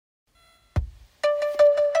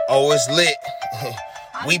Oh, it's lit.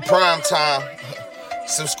 We prime time.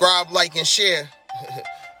 Subscribe, like, and share.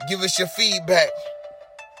 Give us your feedback.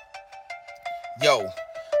 Yo,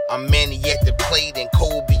 I'm Manny at the plate and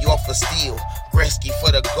Kobe off a steal. Gretzky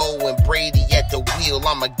for the goal and Brady at the wheel.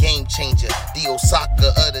 I'm a game changer, the Osaka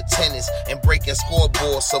of the tennis. And breaking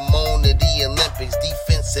scoreboard, Simone of the Olympics.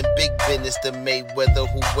 Defense and big business, the Mayweather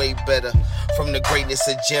who way better. From the greatness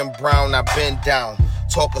of Jim Brown, I've been down.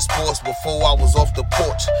 Talking sports before I was off the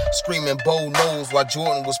porch. Screaming Bo knows while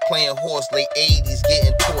Jordan was playing horse. Late 80s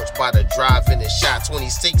getting torched by the drive and the shot.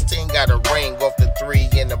 2016 got a ring off the three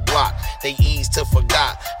in the block. They eased to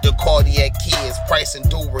forgot the cardiac kids. Price and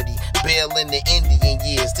Doherty, Bale in the Indian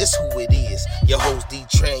years. This who it is. Your host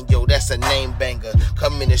DeeTrynt, yo, that's a name banger.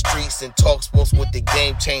 Come in the streets and talk sports with the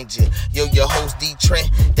game changer. Yo, your host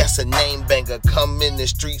DeeTrynt, that's a name banger. Come in the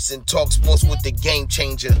streets and talk sports with the game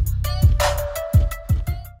changer.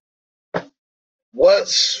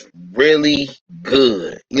 What's really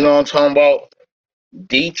good? You know what I'm talking about?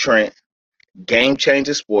 DeeTrynt, Game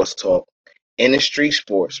Changer Sports Talk, Industry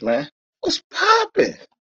Sports, man. What's poppin'?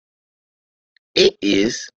 It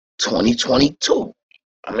is 2022.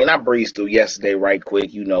 I mean, I breezed through yesterday right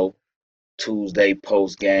quick, Tuesday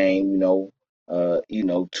post game,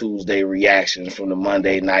 Tuesday reactions from the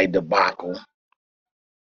Monday night debacle.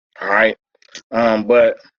 All right.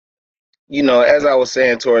 But as I was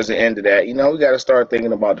saying towards the end of that, we got to start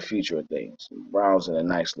thinking about the future of things. Browns in a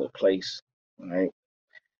nice little place, all right?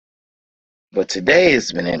 But today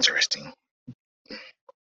has been interesting.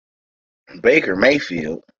 Baker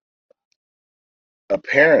Mayfield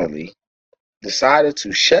apparently decided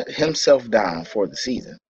to shut himself down for the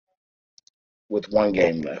season with one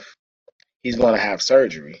game left. He's going to have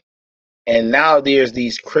surgery. And now there's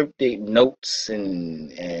these cryptic notes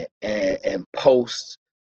and posts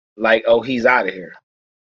like, oh, he's out of here.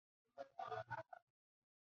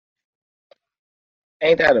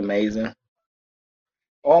 Ain't that amazing?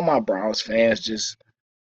 All my Browns fans just,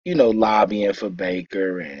 lobbying for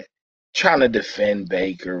Baker and trying to defend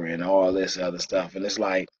Baker and all this other stuff. And it's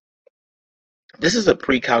like, this is a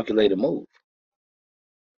pre-calculated move.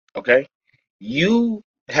 Okay? You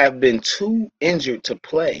have been too injured to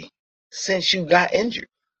play since you got injured.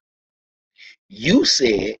 You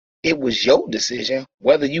said it was your decision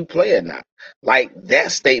whether you play or not. Like,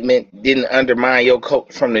 that statement didn't undermine your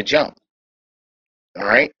coach from the jump. All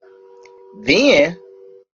right? Then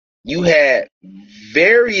you had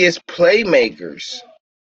various playmakers,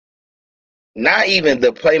 not even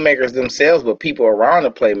the playmakers themselves, but people around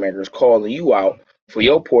the playmakers calling you out for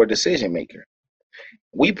your poor decision maker.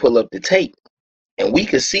 We pull up the tape and we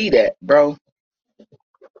could see that, bro.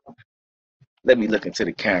 Let me look into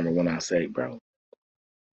the camera when I say, bro.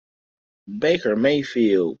 Baker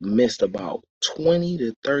Mayfield missed about 20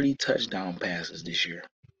 to 30 touchdown passes this year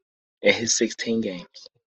in his 16 games.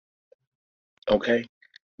 Okay?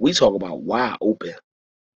 We talk about wide open.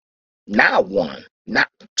 Not one, not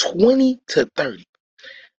 20 to 30.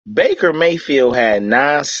 Baker Mayfield had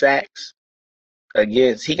 9 sacks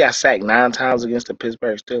he got sacked 9 times against the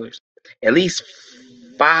Pittsburgh Steelers. At least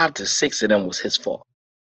 5 to 6 of them was his fault.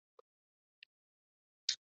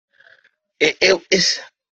 It's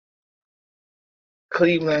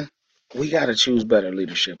Cleveland, we got to choose better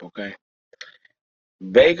leadership, okay?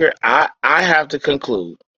 Baker, I have to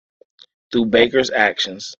conclude through Baker's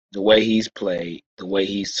actions, the way he's played, the way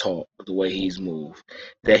he's talked, the way he's moved,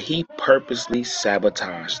 that he purposely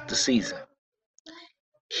sabotaged the season.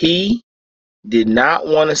 He did not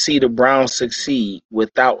want to see the Browns succeed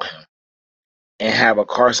without him and have a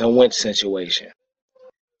Carson Wentz situation.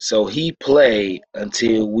 So he played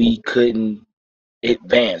until we couldn't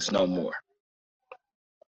advance no more.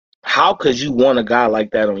 How could you want a guy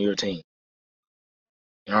like that on your team?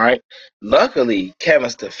 All right. Luckily, Kevin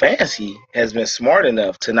Stefanski has been smart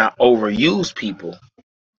enough to not overuse people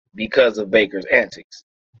because of Baker's antics,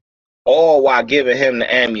 all while giving him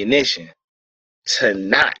the ammunition to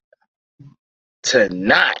not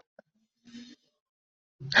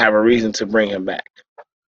have a reason to bring him back.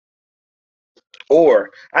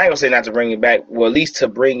 Or, I ain't gonna say not to bring him back, well, at least to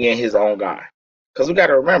bring in his own guy. Because we got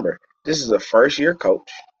to remember, this is a first-year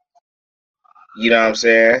coach. You know what I'm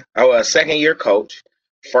saying? Oh, a second-year coach.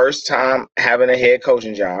 First time having a head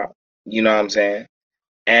coaching job. You know what I'm saying?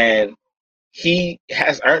 And he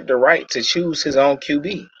has earned the right to choose his own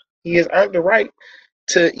QB. He has earned the right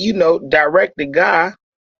to, direct the guy.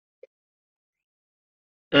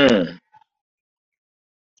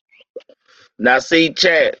 Now, see,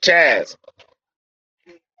 Chaz.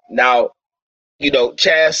 Now,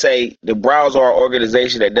 Chaz say the Browns are an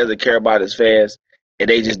organization that doesn't care about his fans, and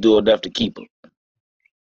they just do enough to keep him.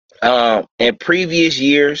 In previous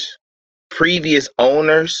years, previous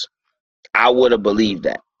owners, I would have believed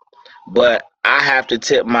that. But I have to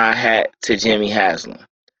tip my hat to Jimmy Haslam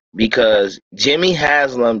because Jimmy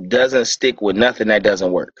Haslam doesn't stick with nothing that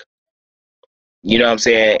doesn't work. You know what I'm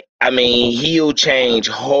saying? I mean, he'll change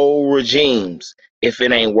whole regimes if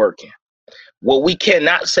it ain't working. What we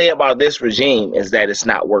cannot say about this regime is that it's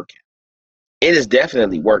not working. It is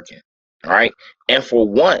definitely working. All right. And for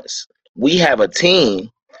once, we have a team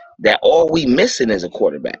that all we missing is a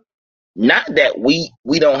quarterback. Not that we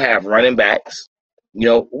don't have running backs. You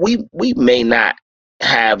know, we may not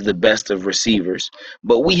have the best of receivers,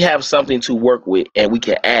 but we have something to work with and we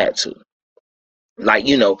can add to. Like,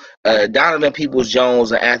 Donovan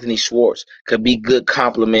Peoples-Jones and Anthony Schwartz could be good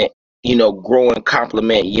complement, growing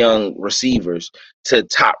complement young receivers to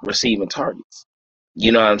top receiving targets.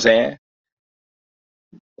 You know what I'm saying?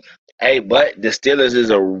 Hey, but the Steelers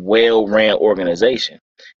is a well-ran organization.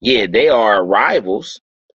 Yeah, they are rivals,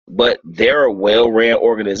 but they're a well-ran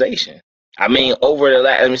organization. I mean, over the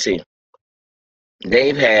last, let me see,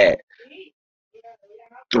 they've had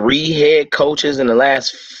 3 head coaches in the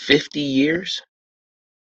last 50 years.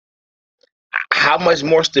 How much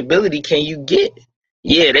more stability can you get?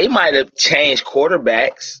 Yeah, they might have changed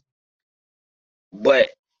quarterbacks, but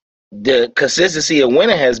the consistency of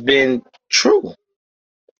winning has been true.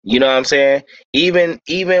 You know what I'm saying? Even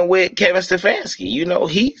with Kevin Stefanski,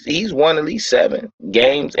 he's won at least 7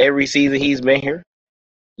 games every season he's been here.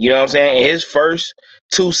 You know what I'm saying? In his first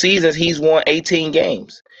 2 seasons, he's won 18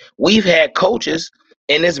 games. We've had coaches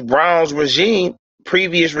in this Browns regime,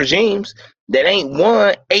 previous regimes, that ain't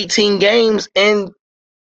won 18 games in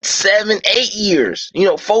 7, 8 years.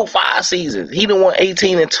 4, 5 seasons. He done won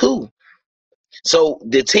 18 and 2. So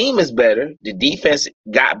the team is better. The defense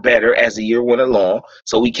got better as the year went along.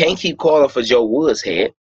 So we can't keep calling for Joe Woods'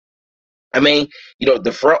 head. I mean,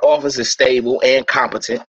 the front office is stable and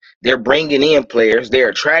competent. They're bringing in players. They're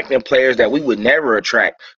attracting players that we would never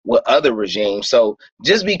attract with other regimes. So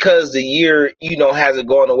just because the year, hasn't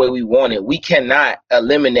gone the way we wanted, we cannot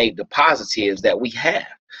eliminate the positives that we have,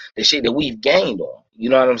 the shit that we've gained on. You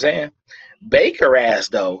know what I'm saying? Baker ass,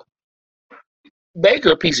 though.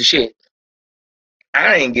 Baker a piece of shit.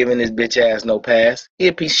 I ain't giving this bitch ass no pass. He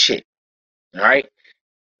a piece of shit. All right?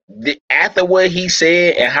 After what he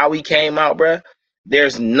said and how he came out, bruh,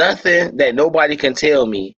 there's nothing that nobody can tell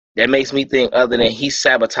me that makes me think other than he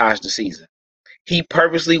sabotaged the season. He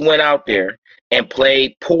purposely went out there and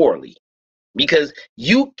played poorly. Because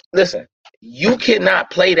you cannot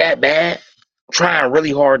play that bad trying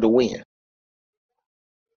really hard to win.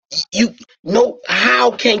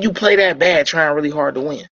 How can you play that bad trying really hard to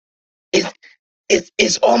win?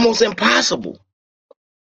 It's almost impossible.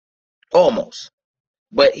 Almost.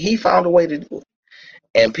 But he found a way to do it.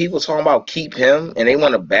 And people talking about keep him and they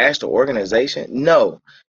want to bash the organization. No.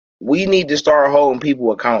 We need to start holding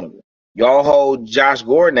people accountable. Y'all hold Josh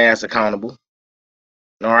Gordon ass accountable.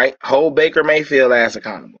 All right? Hold Baker Mayfield ass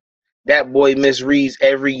accountable. That boy misreads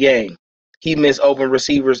every game. He miss open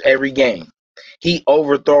receivers every game. He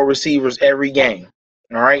overthrow receivers every game.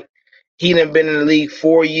 All right? He done been in the league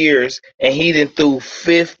 4 years, and he done threw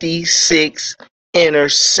 56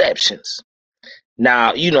 interceptions.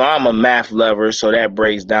 Now, I'm a math lover, so that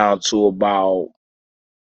breaks down to about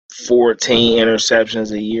 14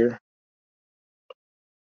 interceptions a year.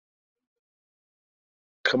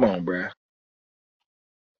 Come on, bruh.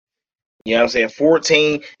 You know what I'm saying?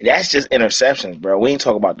 14, that's just interceptions, bro. We ain't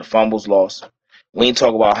talking about the fumbles lost. We ain't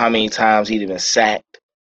talking about how many times he'd been sacked,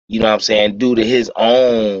 you know what I'm saying, due to his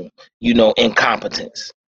own,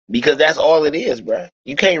 incompetence. Because that's all it is, bro.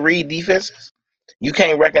 You can't read defenses. You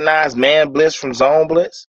can't recognize man blitz from zone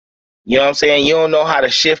blitz. You know what I'm saying? You don't know how to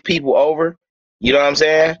shift people over. You know what I'm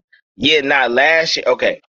saying? Yeah, not last year.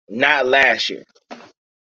 Okay, not last year.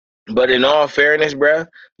 But in all fairness, bro,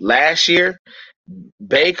 last year,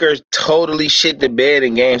 Baker totally shit the bed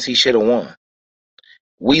in games he should have won.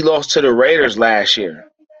 We lost to the Raiders last year.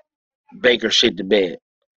 Baker shit the bed.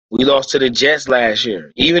 We lost to the Jets last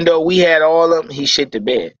year. Even though we had all of them, he shit the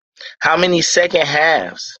bed. How many second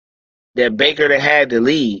halves that Baker done had to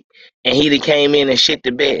lead and he done came in and shit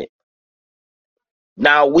the bed?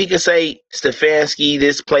 Now, we could say Stefanski,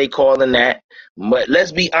 this play calling that, but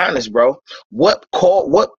let's be honest, bro. What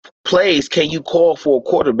plays can you call for a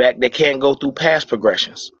quarterback that can't go through pass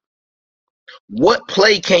progressions? What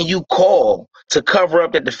play can you call to cover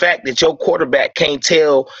up the fact that your quarterback can't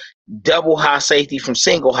tell double high safety from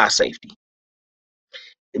single high safety?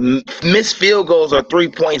 Missed field goals are 3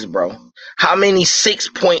 points, bro. How many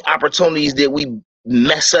 6-point opportunities did we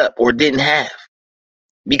mess up or didn't have?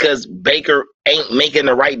 Because Baker ain't making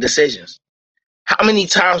the right decisions. How many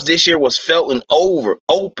times this year was Felton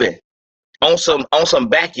open on some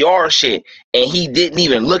backyard shit, and he didn't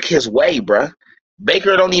even look his way, bruh.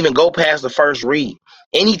 Baker don't even go past the first read.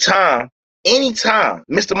 Anytime,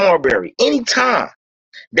 Mr. Marbury, anytime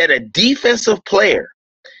that a defensive player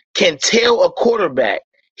can tell a quarterback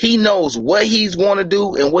he knows what he's going to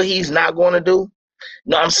do and what he's not going to do.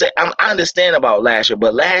 No, I'm saying I understand about last year,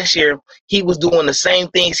 but last year he was doing the same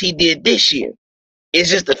things he did this year. It's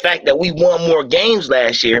just the fact that we won more games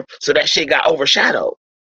last year, so that shit got overshadowed.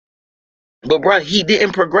 But bro, he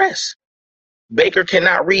didn't progress. Baker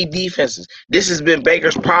cannot read defenses. This has been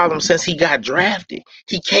Baker's problem since he got drafted.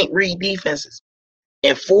 He can't read defenses.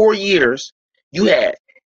 In 4 years, you had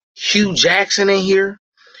Hugh Jackson in here.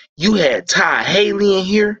 You had Ty Haley in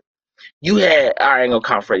here. You had, I ain't gonna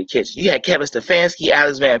count Freddie Kitchen. You had Kevin Stefanski,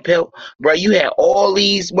 Alex Van Pelt. Bro, you had all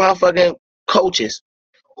these motherfucking coaches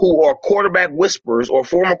who are quarterback whisperers or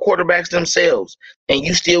former quarterbacks themselves, and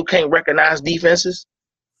you still can't recognize defenses.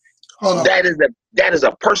 Hold on. That is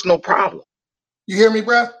a personal problem. You hear me,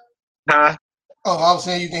 bro? Huh? Oh, I was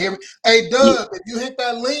saying you can hear me. Hey, Doug, if you hit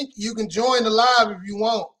that link, you can join the live if you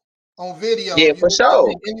want on video. Yeah, for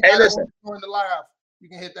sure. Hey, listen. Join the live, you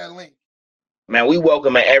can hit that link. Man, we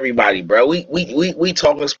welcome everybody, bro. We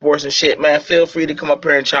talking sports and shit, man. Feel free to come up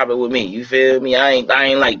here and chop it with me. You feel me? I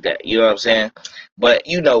ain't like that. You know what I'm saying? But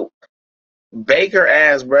you know, Baker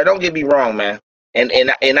ass, bro. Don't get me wrong, man. And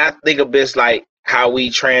I think of this like how we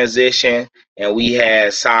transition and we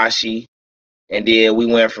had Sashi, and then we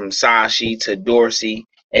went from Sashi to Dorsey,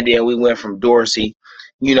 and then we went from Dorsey,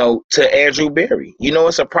 you know, to Andrew Berry. You know,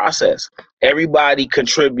 it's a process. Everybody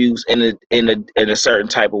contributes in a certain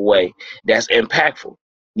type of way that's impactful.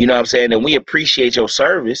 You know what I'm saying? And we appreciate your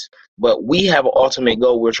service, but we have an ultimate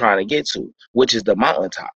goal we're trying to get to, which is the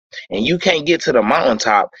mountaintop. And you can't get to the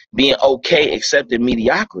mountaintop being okay accepting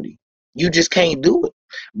mediocrity. You just can't do it.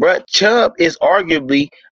 Bruh, Chubb is arguably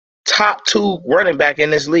top 2 running back in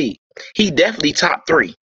this league. He definitely top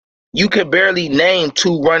 3. You could barely name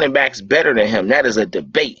 2 running backs better than him. That is a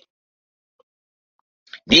debate.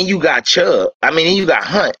 Then you got then you got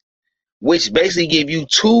Hunt, which basically give you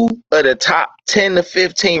 2 of the top 10 to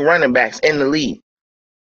 15 running backs in the league.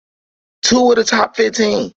 2 of the top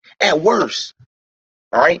 15 at worst.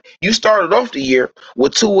 All right. You started off the year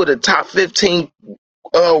with 2 of the top 15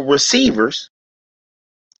 receivers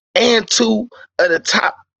and 2 of the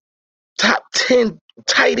top 10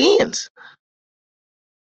 tight ends.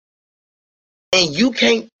 And you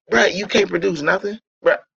can't produce nothing,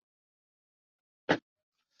 bro.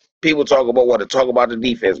 People talk about the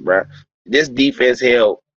defense, bro. This defense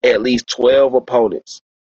held at least 12 opponents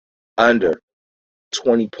under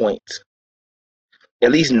 20 points.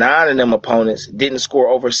 At least 9 of them opponents didn't score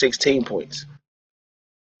over 16 points.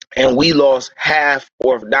 And we lost half,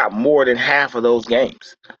 or if not more than half of those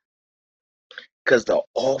games. Because the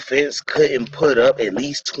offense couldn't put up at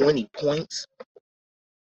least 20 points.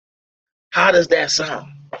 How does that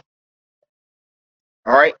sound?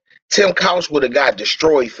 All right. Tim Couch would have got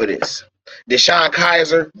destroyed for this. Deshaun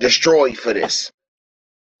Kaiser destroyed for this.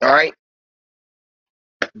 All right.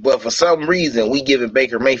 But for some reason, we giving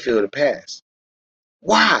Baker Mayfield a pass.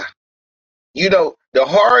 Why? You know, the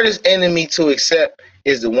hardest enemy to accept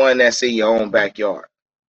is the one that's in your own backyard.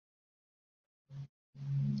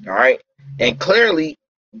 All right. And clearly,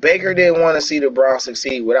 Baker didn't want to see the Browns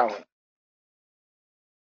succeed without him.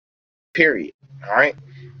 Period. All right.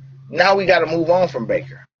 Now we got to move on from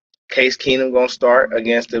Baker. Case Keenum going to start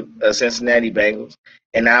against the Cincinnati Bengals.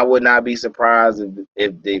 And I would not be surprised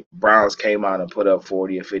if the Browns came out and put up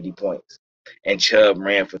 40 or 50 points and Chubb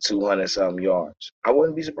ran for 200-something yards. I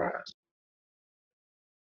wouldn't be surprised.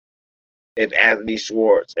 If Anthony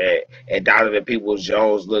Schwartz and Donovan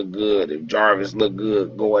Peoples-Jones look good, if Jarvis look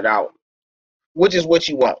good going out, which is what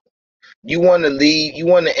you want. You want to leave. You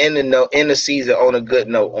want to end the season on a good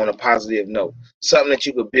note, on a positive note, something that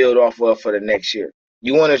you could build off of for the next year.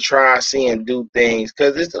 You want to try, see, and do things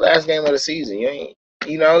because it's the last game of the season. You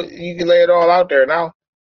can lay it all out there now.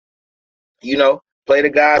 You know, play the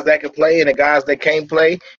guys that can play and the guys that can't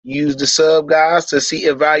play. Use the sub guys to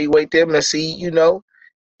evaluate them and see,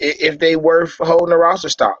 if they worth holding a roster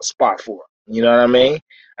spot for. You know what I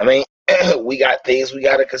mean? We got things we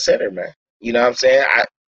got to consider, man. You know what I'm saying?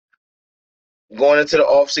 Going into the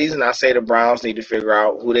offseason, I say the Browns need to figure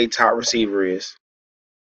out who their top receiver is,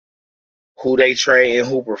 who they trade in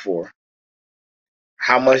Hooper for,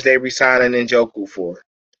 how much they resigning Njoku for,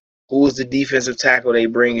 who is the defensive tackle they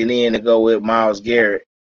bringing in to go with Myles Garrett,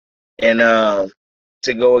 and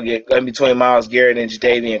to go again in between Myles Garrett and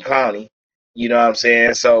Jadeveon Clowney. You know what I'm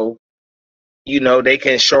saying? So, they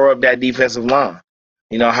can shore up that defensive line.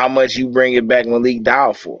 You know, how much you bring it back Malik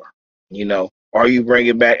Dow for? You know, are you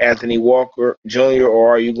bringing back Anthony Walker Jr. or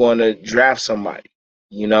are you going to draft somebody?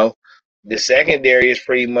 You know, the secondary is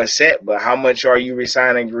pretty much set, but how much are you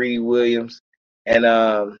resigning Greedy Williams and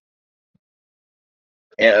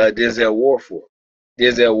Denzel Ward for?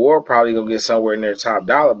 Denzel Ward probably gonna get somewhere in their top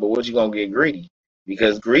dollar, but what you gonna get Greedy?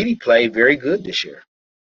 Because Greedy played very good this year.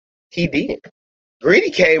 He did.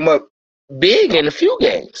 Greedy came up big in a few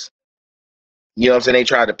games. You know what I'm saying? They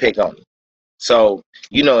tried to pick on him. So,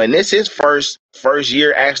 you know, and this is first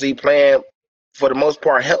year actually playing for the most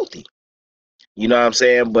part healthy. You know what I'm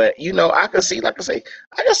saying? But you know, I can see, like I say,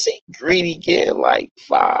 I can see Greedy getting like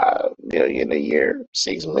 5 million a year,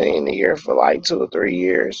 6 million a year for like 2 or 3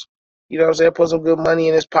 years. You know what I'm saying? Put some good money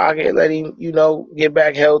in his pocket, let him, you know, get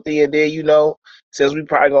back healthy, and then, you know, since we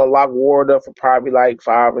probably gonna lock Ward up for probably like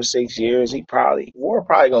 5 or 6 years, Ward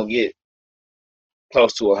probably gonna get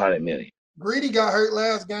close to 100 million. Greedy got hurt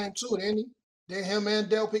last game too, didn't he? Did him and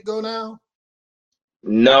Delpit go down?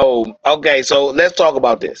 No, okay, so let's talk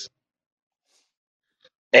about this.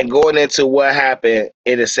 And going into what happened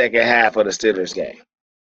in the second half of the Steelers game.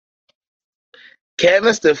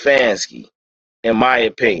 Kevin Stefanski, in my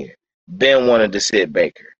opinion, been wanting to sit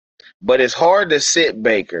Baker. But it's hard to sit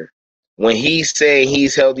Baker when he's saying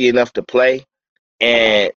he's healthy enough to play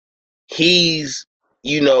and he's,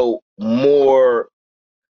 you know, more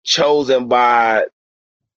chosen by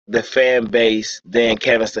the fan base than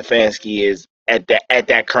Kevin Stefanski is at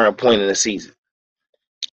that current point in the season.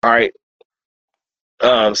 All right.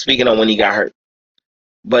 Speaking of when he got hurt.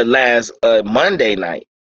 But last Monday night,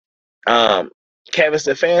 Kevin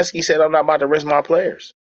Stefanski said, I'm not about to risk my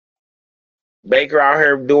players. Baker out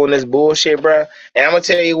here doing this bullshit, bro. And I'm going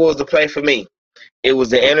to tell you what was the play for me. It was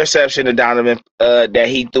the interception to Donovan that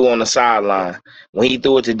he threw on the sideline. When he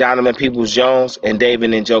threw it to Donovan Peoples-Jones and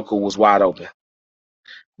David Njoku was wide open.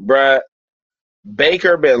 Bruh,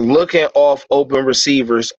 Baker been looking off open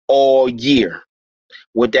receivers all year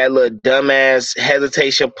with that little dumbass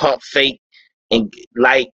hesitation pump fake and,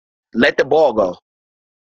 like, let the ball go.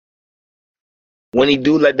 When he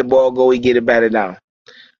do let the ball go, he get it batted down.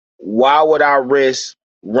 Why would I risk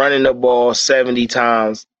running the ball 70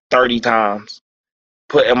 times, 30 times,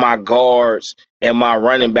 putting my guards and my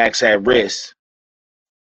running backs at risk?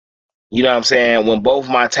 You know what I'm saying? When both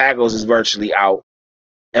my tackles is virtually out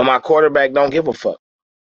and my quarterback don't give a fuck.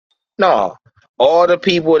 No. All the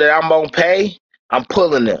people that I'm gonna pay, I'm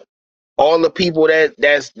pulling them. All the people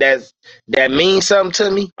that mean something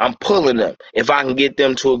to me, I'm pulling them if I can get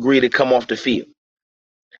them to agree to come off the field.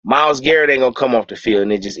 Myles Garrett ain't gonna come off the field,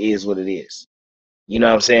 and it just is what it is. You know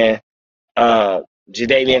what I'm saying?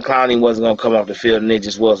 Jadeveon Clowney wasn't going to come off the field, and it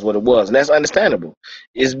just was what it was. And that's understandable.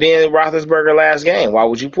 It's been Roethlisberger's last game. Why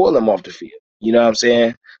would you pull him off the field? You know what I'm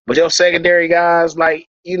saying? But your secondary guys, like,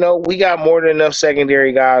 you know, we got more than enough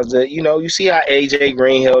secondary guys that, you know, you see how A.J.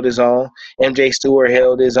 Green held his own, M.J. Stewart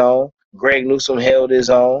held his own, Greg Newsome held his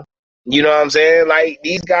own. You know what I'm saying? Like,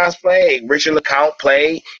 these guys played. Richard LeCounte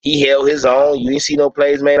played. He held his own. You didn't see no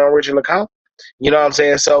plays made on Richard LeCounte. You know what I'm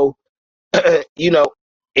saying? So, you know,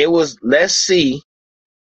 it was, let's see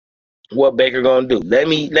what Baker gonna do. Let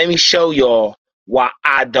me show y'all why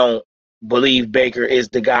I don't believe Baker is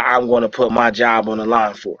the guy I'm gonna put my job on the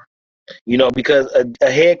line for. You know, because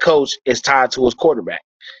a head coach is tied to his quarterback.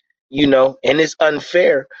 You know, and it's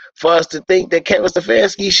unfair for us to think that Kevin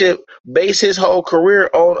Stefanski should base his whole career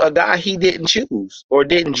on a guy he didn't choose or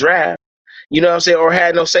didn't draft. You know what I'm saying? Or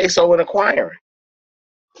had no say so in acquiring.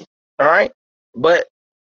 All right, but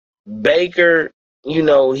Baker, you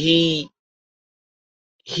know, he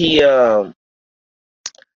a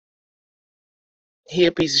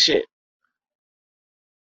piece of shit.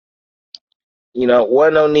 You know,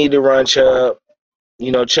 wasn't no need to run Chubb.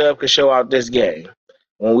 You know, Chubb could show out this game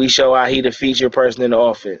when we show out he the featured person in the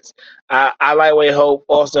offense. I lightweight hope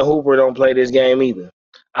Austin Hooper don't play this game either.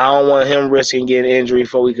 I don't want him risking getting injury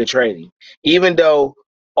before we could trade him. Even though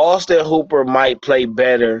Austin Hooper might play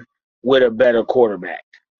better with a better quarterback.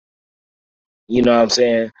 You know what I'm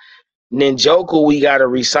saying? Njoku we got to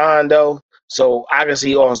resign, though, so I can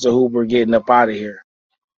see Austin Hooper getting up out of here.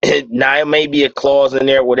 Now, it may be a clause in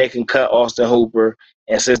there where they can cut Austin Hooper,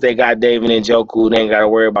 and since they got David Njoku, they ain't got to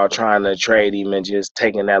worry about trying to trade him and just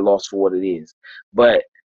taking that loss for what it is. But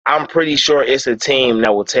I'm pretty sure it's a team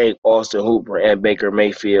that will take Austin Hooper and Baker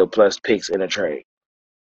Mayfield plus picks in a trade.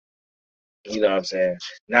 You know what I'm saying?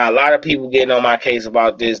 Now, a lot of people getting on my case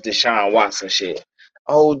about this Deshaun Watson shit.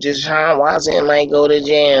 Oh, Deshaun Watson might go to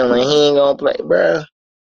jail and he ain't going to play. Bruh,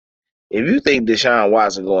 if you think Deshaun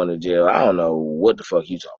Watson going to jail, I don't know what the fuck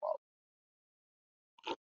you talking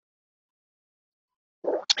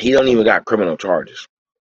about. He don't even got criminal charges.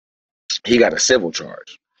 He got a civil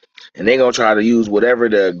charge, and they're gonna try to use whatever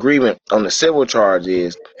the agreement on the civil charge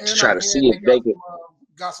is to And try I'm to hearing see if they they could.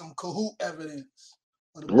 got some cahoot evidence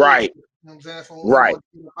of the bullshit. Right, You know what I'm saying? For when he right, wanted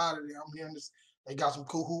to get out of there, I'm hearing this. They got some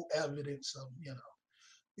cahoot evidence. So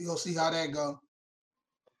we gonna see how that go.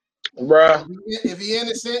 bruh. If he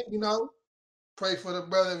innocent, pray for the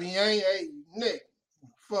brother. If he ain't, hey, Nick,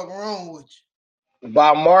 fuck wrong with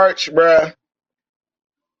By March, bruh,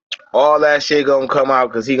 all that shit gonna come out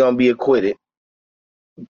because he gonna be acquitted.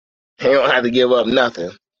 He don't have to give up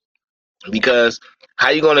nothing because how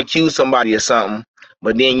you gonna accuse somebody of something,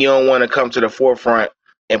 but then you don't want to come to the forefront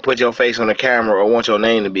and put your face on the camera or want your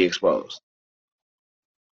name to be exposed?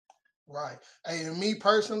 you? Right. Hey, and me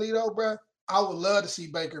personally though, bro, I would love to see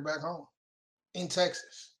Baker back home in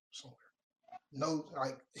Texas somewhere. No,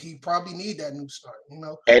 like he probably need that new start.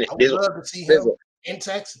 And I would this, love to see him listen, in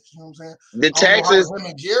Texas. You know what I'm saying? the I don't know how Texas, him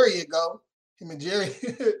and Jerry would go. Him and Jerry,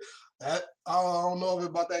 I don't know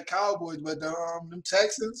about that Cowboys, but them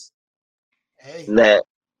Texans, hey, that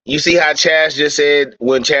you see how Chaz just said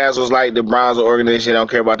when Chaz was like the Browns are organization don't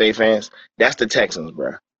care about their fans. That's the Texans,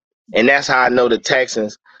 bruh. And that's how I know the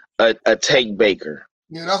Texans take Baker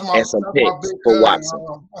yeah, and some that's my picks big for cousin. Watson.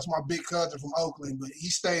 That's my big cousin from Oakland, but he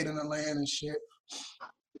stayed in Atlanta and shit.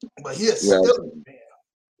 But he a You know what I'm Steelers saying? fan.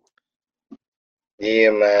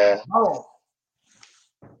 Yeah, man. Oh,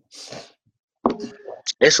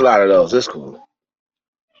 It's a lot of those. It's cool.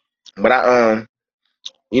 But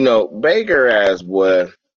Baker as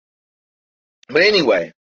what. But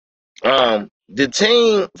anyway, the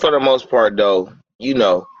team for the most part though,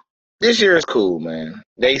 this year is cool, man.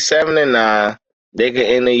 They 7-9. They could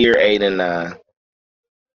end the year 8-9.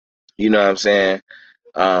 You know what I'm saying?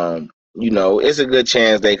 It's a good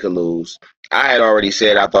chance they could lose. I had already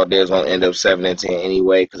said I thought they was gonna end up 7-10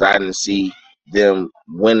 anyway, because I didn't see them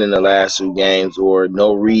winning the last two games or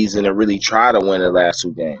no reason to really try to win the last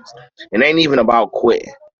two games. It ain't even about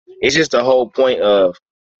quitting. It's just the whole point of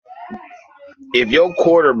if your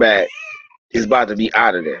quarterback is about to be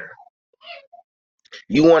out of there,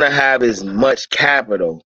 you want to have as much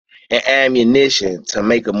capital and ammunition to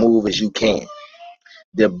make a move as you can.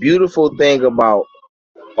 The beautiful thing about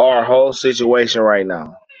our whole situation right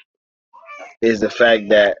now is the fact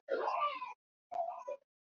that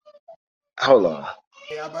hold on.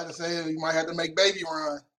 yeah, I'm about to say you might have to make baby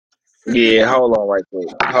run. Yeah, hold on right quick.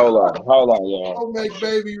 Hold on, y'all. Don't make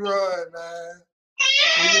baby run, man.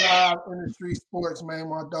 We live in the street sports, man.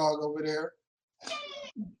 My dog over there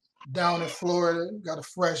down in Florida got a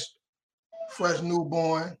fresh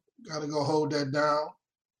newborn. Got to go hold that down.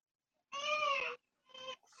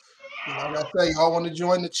 Like I say, y'all want to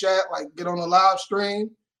join the chat, like get on the live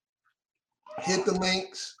stream, hit the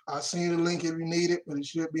links. I'll send you the link if you need it, but it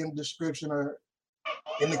should be in the description or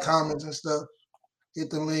in the comments and stuff. Hit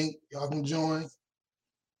the link. Y'all can join.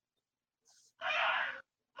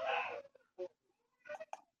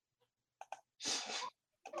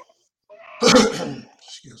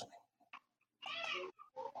 Excuse me.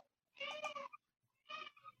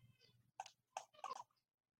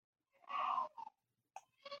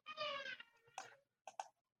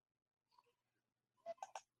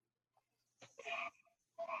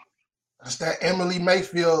 That's that Emily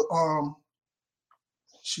Mayfield.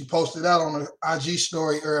 She posted that on her IG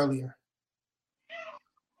story earlier.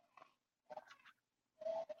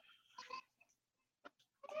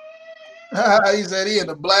 He said he in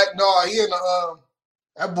the black dog. He in the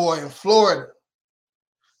that boy in Florida.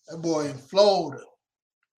 That boy in Florida.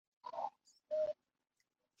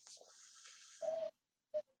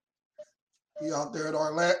 He out there in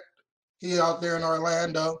Orlando. He out there in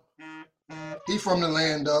Orlando. He from the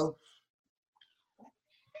land though.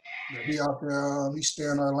 He out there. He stay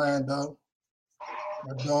in Orlando.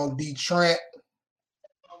 My dog DeeTrynt.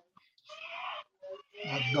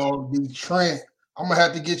 My dog DeeTrynt. I'm gonna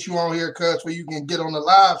have to get you on here, cuz, where you can get on the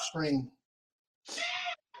live stream.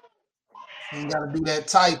 You ain't gotta do that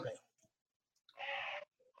typing.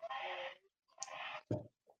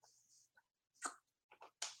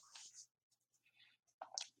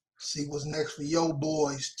 See what's next for your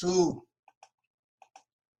boys too.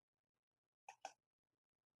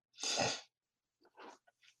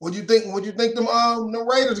 What you think? What you think the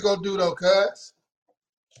Raiders gonna do though, cuz?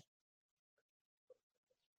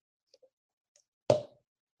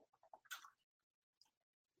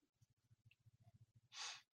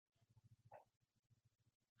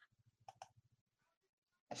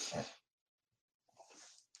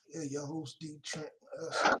 Yeah, your host DeeTrynt.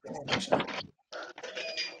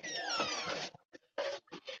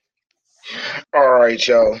 All right,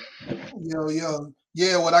 y'all. Yo.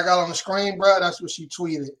 Yeah, what I got on the screen, bro, that's what she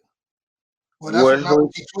tweeted. Well, that's What? not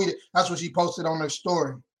what she tweeted. That's what she posted on her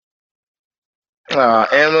story.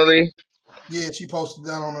 Emily. Yeah, she posted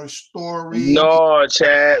that on her story. No,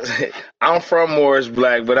 Chad. I'm from Morris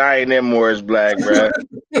Black, but I ain't in Morris Black, bruh.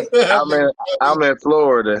 that I'm nigga in funny. I'm in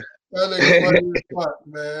Florida. That nigga funny as fuck,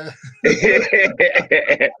 man.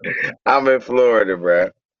 I'm in Florida,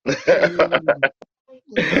 bruh.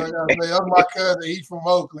 Yeah, I gotta say, that's my cousin. He from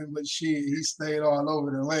Oakland, but shit, he stayed all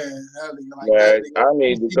over the land. That nigga like that Man, nigga. I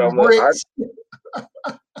You need to see them come to. bricks?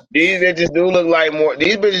 These bitches do look like more.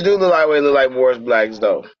 These bitches do look like they look like Morris Blacks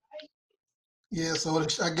though. Yeah, so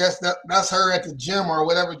I guess that's her at the gym or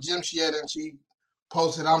whatever gym she at, and she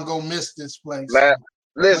posted, "I'm gonna miss this place." So Man,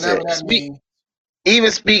 whatever listen. that means.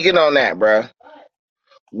 Even speaking on that, bruh.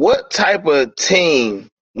 What type of team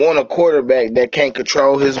want a quarterback that can't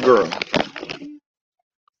control his girl?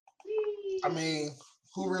 I mean,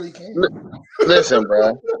 who really L- can? listen,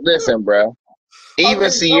 bruh. Listen, bruh. I Even mean,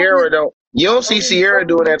 some Sierra people. don't. You don't I see mean, Sierra some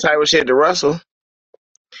doing people. that type of shit to Russell.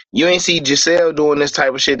 You ain't see Giselle doing this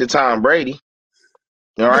type of shit to Tom Brady.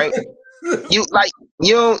 All right. You like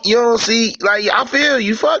you don't see like I feel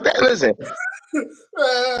you. Fuck that. Listen,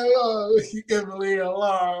 Man, you can't believe it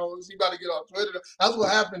alone. She about to get on Twitter. That's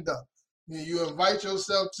what happened though. You invite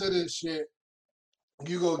yourself to this shit,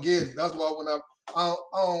 you go get it. That's why when I don't,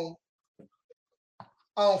 I don't,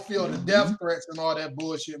 I don't feel the death threats and all that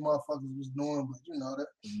bullshit motherfuckers was doing, but you know that.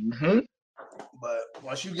 mm-hmm. But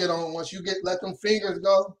once you get let them fingers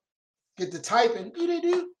go, get the typing,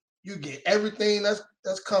 you get everything that's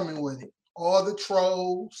coming with it. All the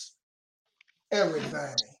trolls,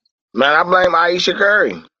 everything. Man, I blame Aisha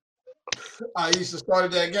Curry. I used to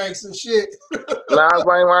started that gangster shit. Nah, I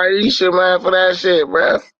blame Aisha, man, for that shit,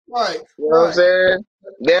 bro. Right, You know what I'm right, saying?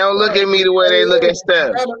 They don't look right. at me the way they look at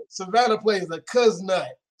Steph. Savannah plays a cuz nut.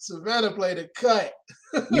 Savannah played a cut.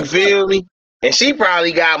 You feel me? And she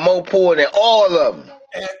probably got more pull than all of them.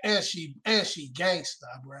 and she gangsta,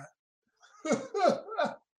 bro.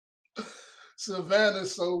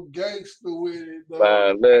 Savannah's so gangster with it,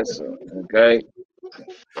 though. Listen, okay?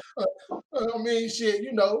 I mean, shit,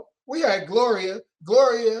 we had Gloria.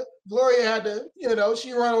 Gloria had to,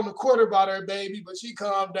 she run on the quarter about her baby, but she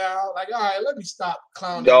calmed down. Like, all right, let me stop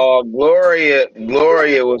clowning. Dog,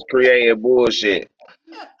 Gloria was creating bullshit.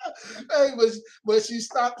 Hey, but she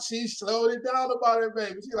stopped. She slowed it down about her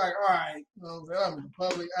baby. She like, all right, I'm in the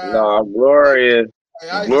public eye. Nah,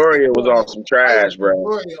 Like, I used to see Gloria was Gloria. on some I used to trash, see bro.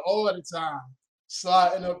 Gloria all the time,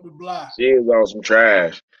 sliding up the block. She was on some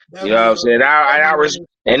trash. You That know what be I'm saying?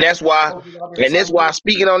 And that's why, I've been so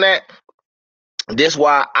speaking on that, this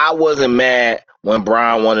why I wasn't mad when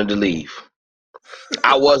Brian wanted to leave.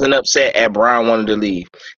 I wasn't upset at Brian wanted to leave.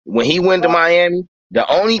 When he went to Miami, the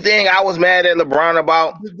only thing I was mad at LeBron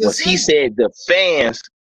about the was he decision. said the fans,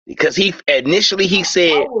 because he initially he I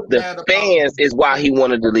said was the mad about fans the is why he decision.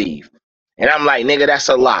 wanted to leave. And I'm like, nigga, that's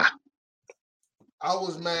a lie. I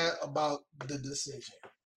was mad about the decision.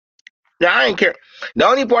 Yeah, I ain't care. The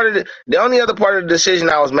only other part of the decision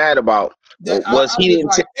I was mad about That was I he just didn't.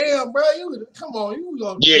 like, damn, bro, come on, you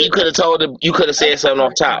go Yeah, you sit. could have told him. You could have said something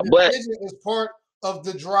off top, The but decision is part of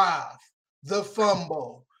the drive, the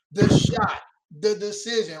fumble, the shot, the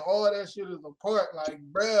decision. All that shit is a part. Like,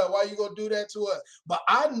 bro, why you gonna do that to us? But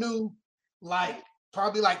I knew, like,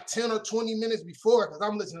 probably like 10 or 20 minutes before, because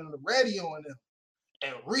I'm listening to the radio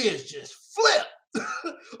and Riz just flipped.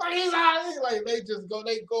 Like he's out, like they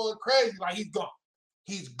going crazy. Like he's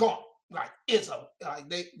gone. Like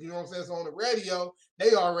they, you know what I'm saying? So on the radio,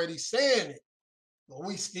 they already saying it. But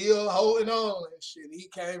we still holding on and shit. He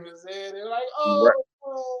came and said it like, oh.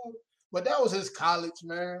 But that was his college,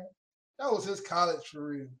 man. That was his college for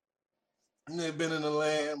real. He had been in the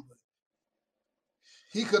land, but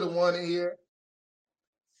he could have won it here.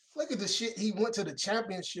 Look at the shit. He went to the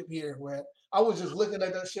championship here where I was just looking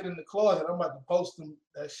at that shit in the closet. I'm about to post him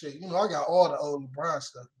that shit. I got all the old LeBron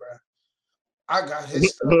stuff, bro. I got his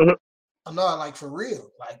stuff. I know, like for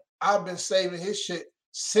real. Like I've been saving his shit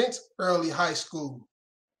since early high school.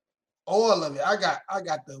 All of it. I got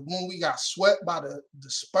the when we got swept by the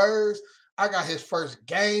Spurs. I got his first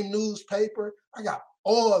game newspaper. I got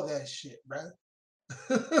all of that shit, bro.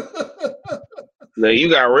 now you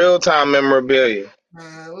got real time memorabilia.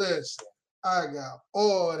 Man, listen, I got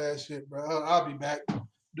all that shit, bro. I'll be back.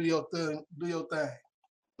 Do your thing. Do your thing.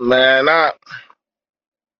 Man,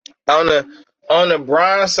 on the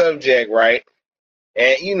Brian subject, right?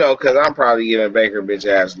 And because I'm probably giving Baker bitch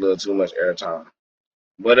ass a little too much airtime.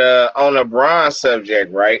 But on the Brian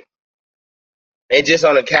subject, right? And just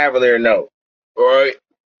on a cavalier note, right?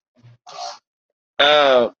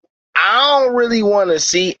 I don't really want to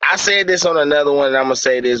see. I said this on another one, and I'm gonna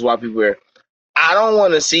say this while people are. I don't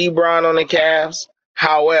want to see Bron on the Cavs.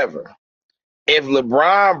 However, if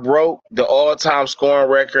LeBron broke the all-time scoring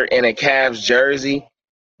record in a Cavs jersey,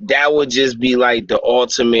 that would just be like the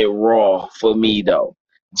ultimate raw for me, though.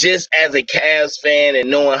 Just as a Cavs fan and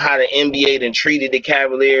knowing how the NBA done treated the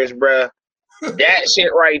Cavaliers, bruh, that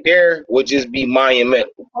shit right there would just be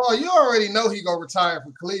monumental. Oh, you already know he gonna retire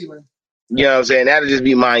for Cleveland. You know what I'm saying? That'd just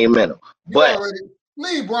be monumental. You But, already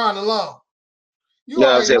leave Bron alone. you You know what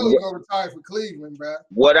I'm already saying? know he gonna retire for Cleveland, bro.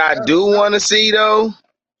 What I do want to see, though.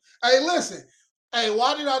 Hey, listen. Hey,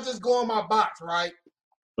 why did I just go on my box, right?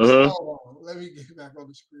 Mm-hmm. Hold on. Let me get back on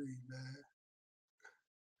the screen, man.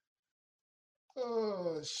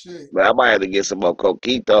 Oh, shit. But I might have to get some more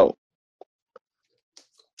coquito.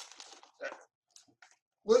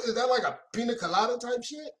 What is that, like a pina colada type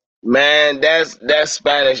shit? Man, that's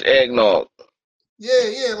Spanish eggnog.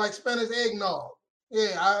 Yeah, like Spanish eggnog.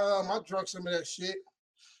 Yeah, I drunk some of that shit.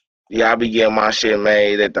 Yeah, I be getting my shit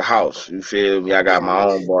made at the house. You feel me? I got my Yeah.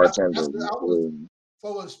 own bartender. I You was feel me?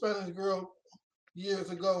 for a Spanish girl years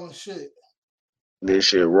ago and shit. This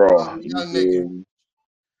shit raw. You Young nigga. feel me?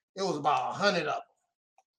 It was about 100 of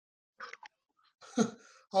them.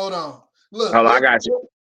 Hold on. Hold on, I got you.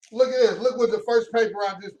 Look at this. Look what the first paper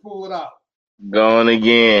I just pulled out. Going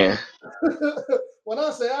again. When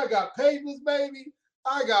I say I got papers, baby,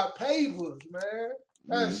 I got papers, man.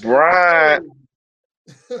 That shit Brian,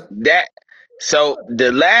 crazy. so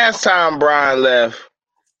the last time Brian left,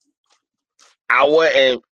 I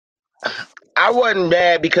wasn't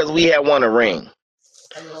mad because we had won a ring.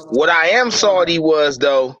 Hey, What I am salty was,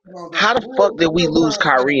 though, how the fuck did we Real lose Browns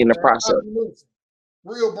fan, Kyrie in the man. process?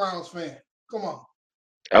 Real Browns fan. Come on.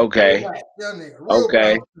 Okay. Young nigga. Real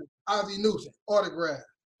Okay. Browns fan. Ozzie Newsome. Autograph.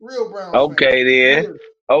 Real Browns fan. Okay then.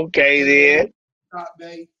 Okay then. Top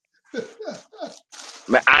day.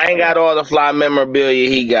 Man, I ain't got all the fly memorabilia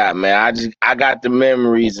he got, man. I got the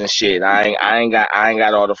memories and shit. I ain't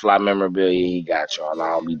got all the fly memorabilia he got, y'all. I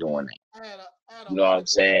don't be doing that. I had an You know what I'm autograph.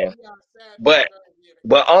 saying? Yeah, sad But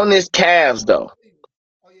autograph. on this Cavs though,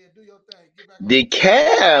 Oh yeah, do your thing. Get back on the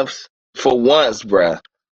Cavs for once, bruh,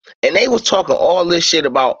 and they was talking all this shit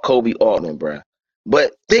about Kobe Altman, bruh.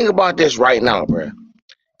 But think about this right now, bruh.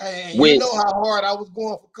 And you With know how hard I was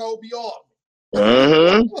going for Kobe Altman.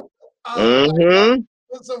 mm-hmm, I was like, mm-hmm.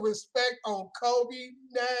 put some respect on Kobe's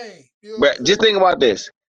name. You know what I'm Bruh, just saying? think about this.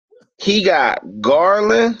 He got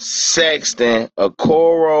Garland, Sexton,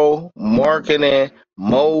 Okoro, Markkanen,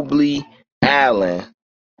 Mobley, Allen,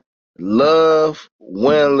 Love,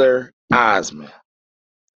 Windler, Osman,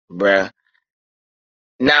 bruh.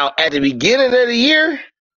 Now, at the beginning of the year,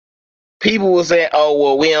 people will say, oh,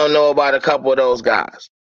 well, we don't know about a couple of those guys.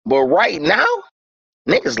 But right now,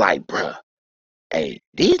 niggas like, bruh, hey,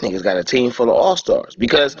 these niggas got a team full of all-stars.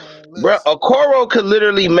 Because, bruh, Okoro could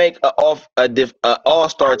literally make a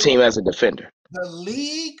all-star team as a defender. The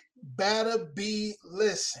league better be,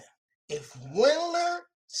 listen, if Windler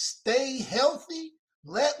stay healthy,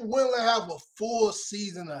 let Windler have a full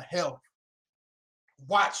season of health.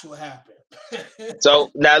 Watch what happens. So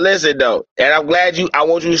now listen though, and I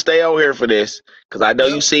want you to stay over here for this because I know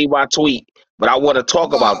you see my tweet, but I want to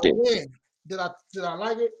talk about this. Did I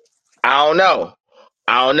like it? I don't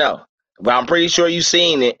know, but I'm pretty sure you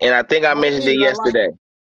seen it, and I think I mentioned it yesterday.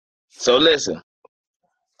 So listen,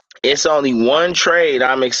 it's only one trade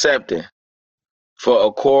I'm accepting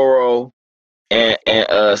for Okoro and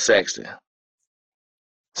Sexton.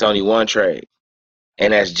 It's only one trade,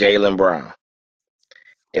 and that's Jaylen Brown.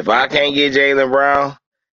 If I can't get Jaylen Brown,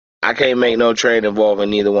 I can't make no trade involving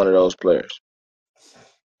neither one of those players.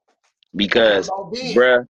 Because,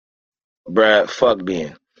 bruh, fuck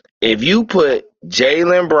Ben. If you put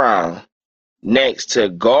Jaylen Brown next to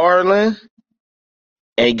Garland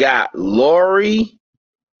and got Laurie,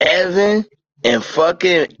 Evan, and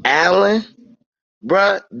fucking Allen,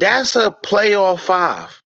 bruh, that's a playoff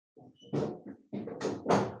 5.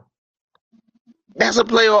 That's a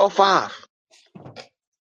playoff 5.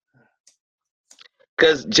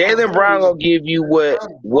 Because Jaylen Brown gonna give you what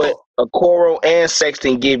Okoro and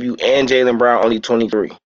Sexton give you, and Jaylen Brown only 23.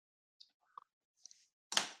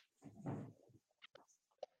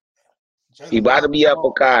 He about to be up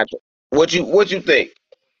for contract. What you think?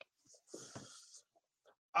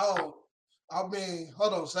 Oh, I mean,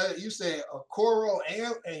 hold on. Say you said Okoro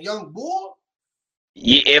and Young Bull?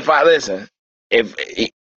 Yeah, if I listen, if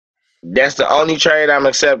that's the only trade I'm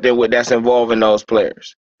accepting with that's involving those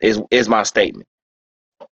players, is my statement.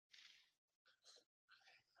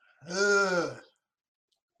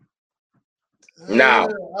 Now,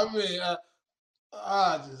 I mean,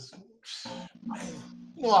 I just,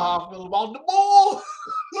 you know how I feel about the Bull.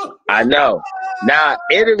 I know. Now,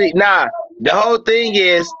 The whole thing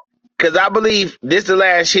is because I believe this the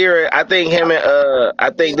last year. I think him and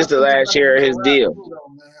I Yeah, think this I the think it's last about to year be of a his wrap deal. too,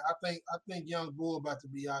 though, man. I think Young Bull about to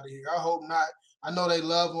be out of here. I hope not. I know they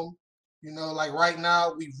love him. You know, like right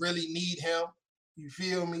now, we really need him. You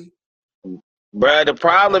feel me? Bruh, the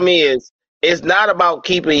problem is it's not about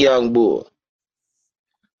keeping Young Bull.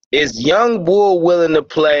 Is Young Bull willing to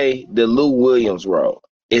play the Lou Williams role?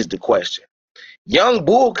 Is the question. Young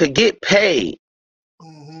Bull could get paid,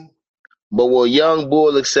 Hmm. but will Young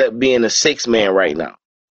Bull accept being a six man right now?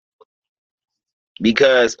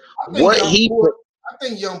 Because I think what Young he Bull. I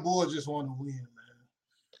think Young Bull just want to win, man.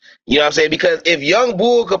 you know what I'm saying? Because if Young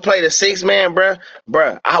Bull could play the six man, bruh,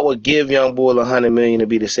 I would give Young Bull $100 million to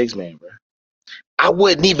be the six man, bruh. I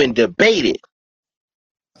wouldn't even debate it.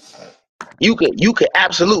 You could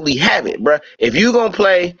absolutely have it, bruh. If you gonna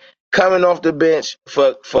play coming off the bench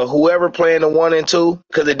for whoever playing the 1 and 2,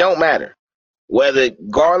 because it don't matter whether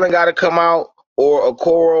Garland got to come out or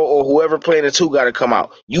Okoro or whoever playing the 2 got to come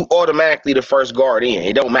out. You automatically the first guard in.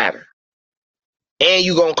 It don't matter, and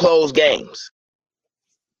you gonna close games.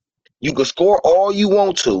 You can score all you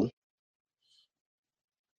want to.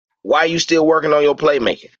 Why you still working on your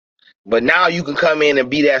playmaking? But now you can come in and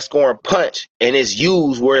be that scoring punch, and it's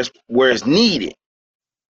used where it's needed.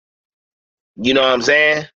 You know what I'm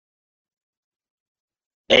saying?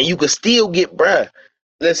 And you can still get, bruh.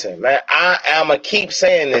 Listen, man, I'ma keep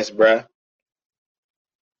saying this, bruh.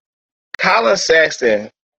 Colin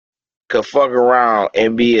Sexton could fuck around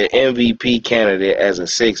and be an MVP candidate as a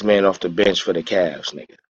six man off the bench for the Cavs,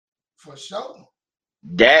 nigga. For sure.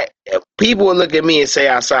 That people will look at me and say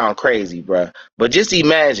I sound crazy, bruh. But just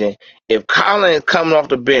imagine if Colin is coming off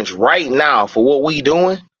the bench right now for what we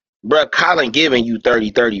doing, bruh, Colin giving you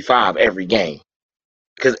 30, 35 every game.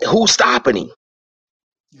 Because who's stopping him?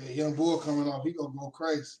 Yeah, Young Bull coming off. He gonna go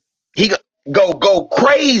crazy. He go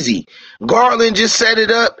crazy. Garland just set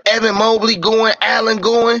it up. Evan Mobley going. Allen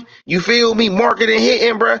going. You feel me? Marketing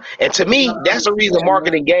hitting, bruh. And to You me, gotta that's the reason understand, man.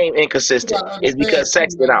 marketing game You inconsistent. gotta Is understand because too,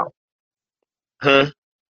 Sexton man. out. Hmm.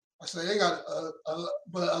 I say they got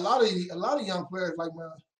but a lot of young players like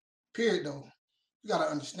man. Period though. You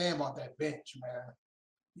gotta understand about that bench, man.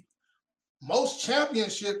 Most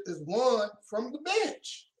championship is won from the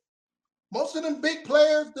bench. Most of them big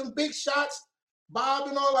players, them big shots, Bob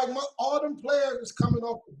and all all them players is coming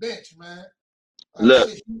off the bench, man. Like Look, shit,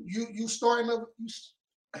 you starting up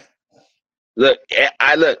look.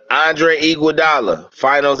 Andre Iguodala,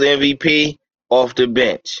 Finals MVP off the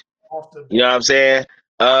bench. off the You know bench. what I'm saying?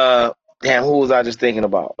 Uh, damn, who was I just thinking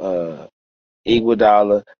about?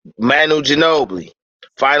 Iguodala, Manu Ginobili,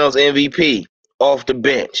 Finals MVP off the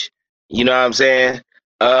bench. You know what I'm saying?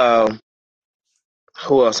 Um,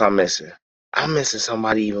 who else I'm missing? I'm missing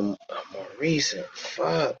somebody even more recent. Fuck.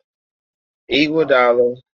 Uh,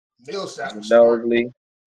 Iguodala, Millsap was starting. Ginobili,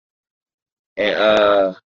 and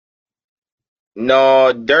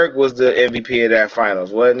no, Dirk was the MVP of that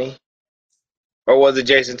finals, wasn't he? Or was it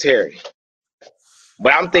Jason Terry?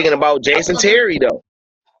 But I'm thinking about I Jason think, Terry though.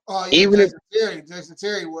 oh yeah, Even if Jason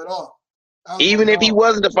Terry went off. That was my even if he dog.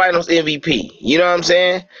 wasn't the finals MVP, you know what I'm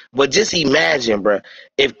saying? But just imagine, bruh,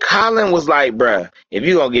 if Colin was like, bruh, if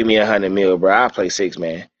you gonna give me $100 million, bruh, I'll play six,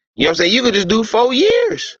 man. You know what I'm saying? You could just do 4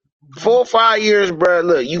 years. Mm-hmm. 4 or 5 years, bruh.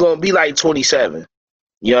 Look, you gonna be like 27.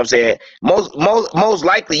 You know what I'm saying? Most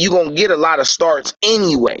likely you gonna get a lot of starts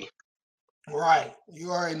anyway. Right.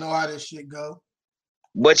 You already know how this shit go.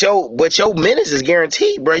 But your minutes is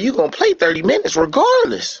guaranteed, bruh. You gonna play 30 minutes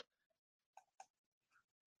regardless.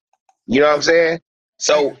 You know what I'm Lakers, saying?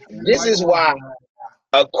 So Lakers this might is want why to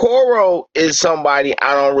Okoro is somebody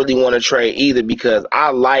I don't really want to trade either because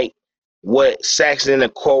I like what Saxon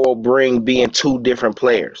and Okoro bring being two different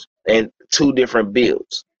players and two different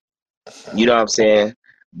builds. You know what I'm saying?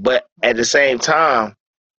 But at the same time,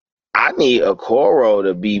 I need Okoro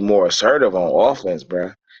to be more assertive on offense,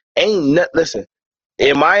 bro. Listen,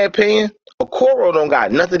 in my opinion, Okoro don't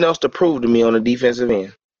got nothing else to prove to me on the defensive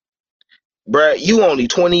end. Bruh, you only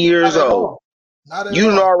 20 not years at old. all. Not at You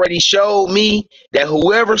done all. already showed me that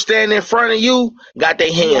whoever standing in front of you got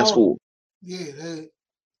their You hands all full. yeah, they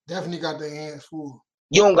definitely got their hands full.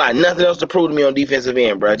 You don't got nothing else to prove to me on defensive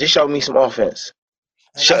end, bro. Just show me some offense.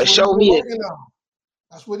 And that's what he's Show been me it. working on.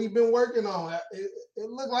 That's what he's been working on. It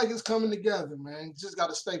looked like it's coming together, man. Just got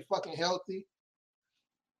to stay fucking healthy.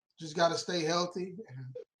 Just got to stay healthy.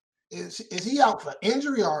 Is he out for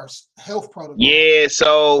injury or health protocol? Yeah,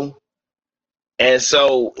 so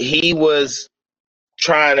he was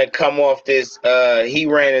trying to come off this he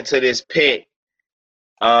ran into this pit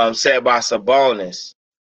set by Sabonis.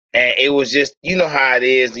 And it was just, you know how it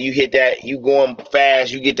is. You hit that, you going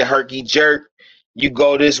fast, you get the herky jerk, You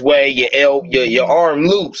go this way, your arm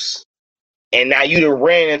loose, and now you done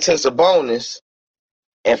ran into Sabonis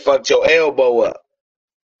and fucked your elbow up.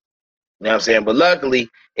 You know what I'm saying? But luckily,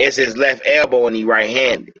 it's his left elbow and he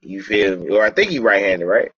right-handed. You feel me? Or I think he right-handed,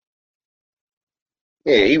 right?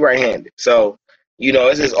 Yeah, he right-handed. So,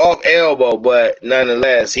 it's his off elbow, but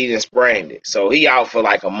nonetheless, he done sprained it. So he out for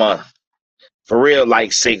like a month. For real,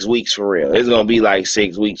 like 6 weeks for real. It's gonna be like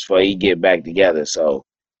 6 weeks before he get back together. So,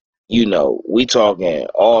 we talking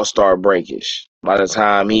all-star breakish by the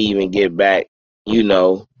time he even get back,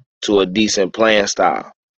 to a decent playing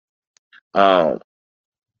style. But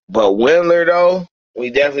Windler though, we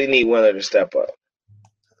definitely need Windler to step up.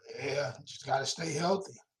 Yeah, just gotta stay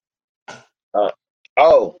healthy.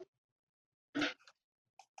 Oh,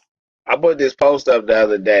 I put this post up the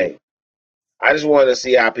other day. I just wanted to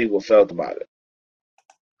see how people felt about it.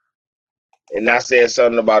 And I said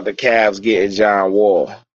something about the Cavs getting John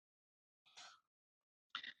Wall.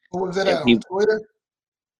 What was that And at on Twitter?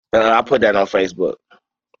 I put that on Facebook.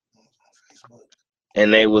 Facebook.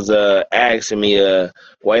 And they was asking me,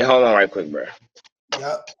 wait, hold on right quick, bro.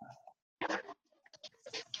 Yep.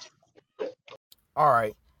 All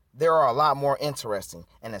right, there are a lot more interesting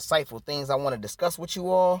and insightful things I want to discuss with you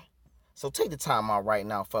all. So take the time out right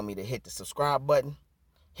now for me to hit the subscribe button,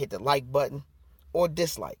 hit the like button, or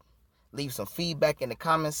dislike. Leave some feedback in the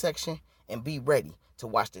comment section and be ready to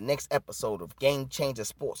watch the next episode of Game Changer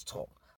Sports Talk.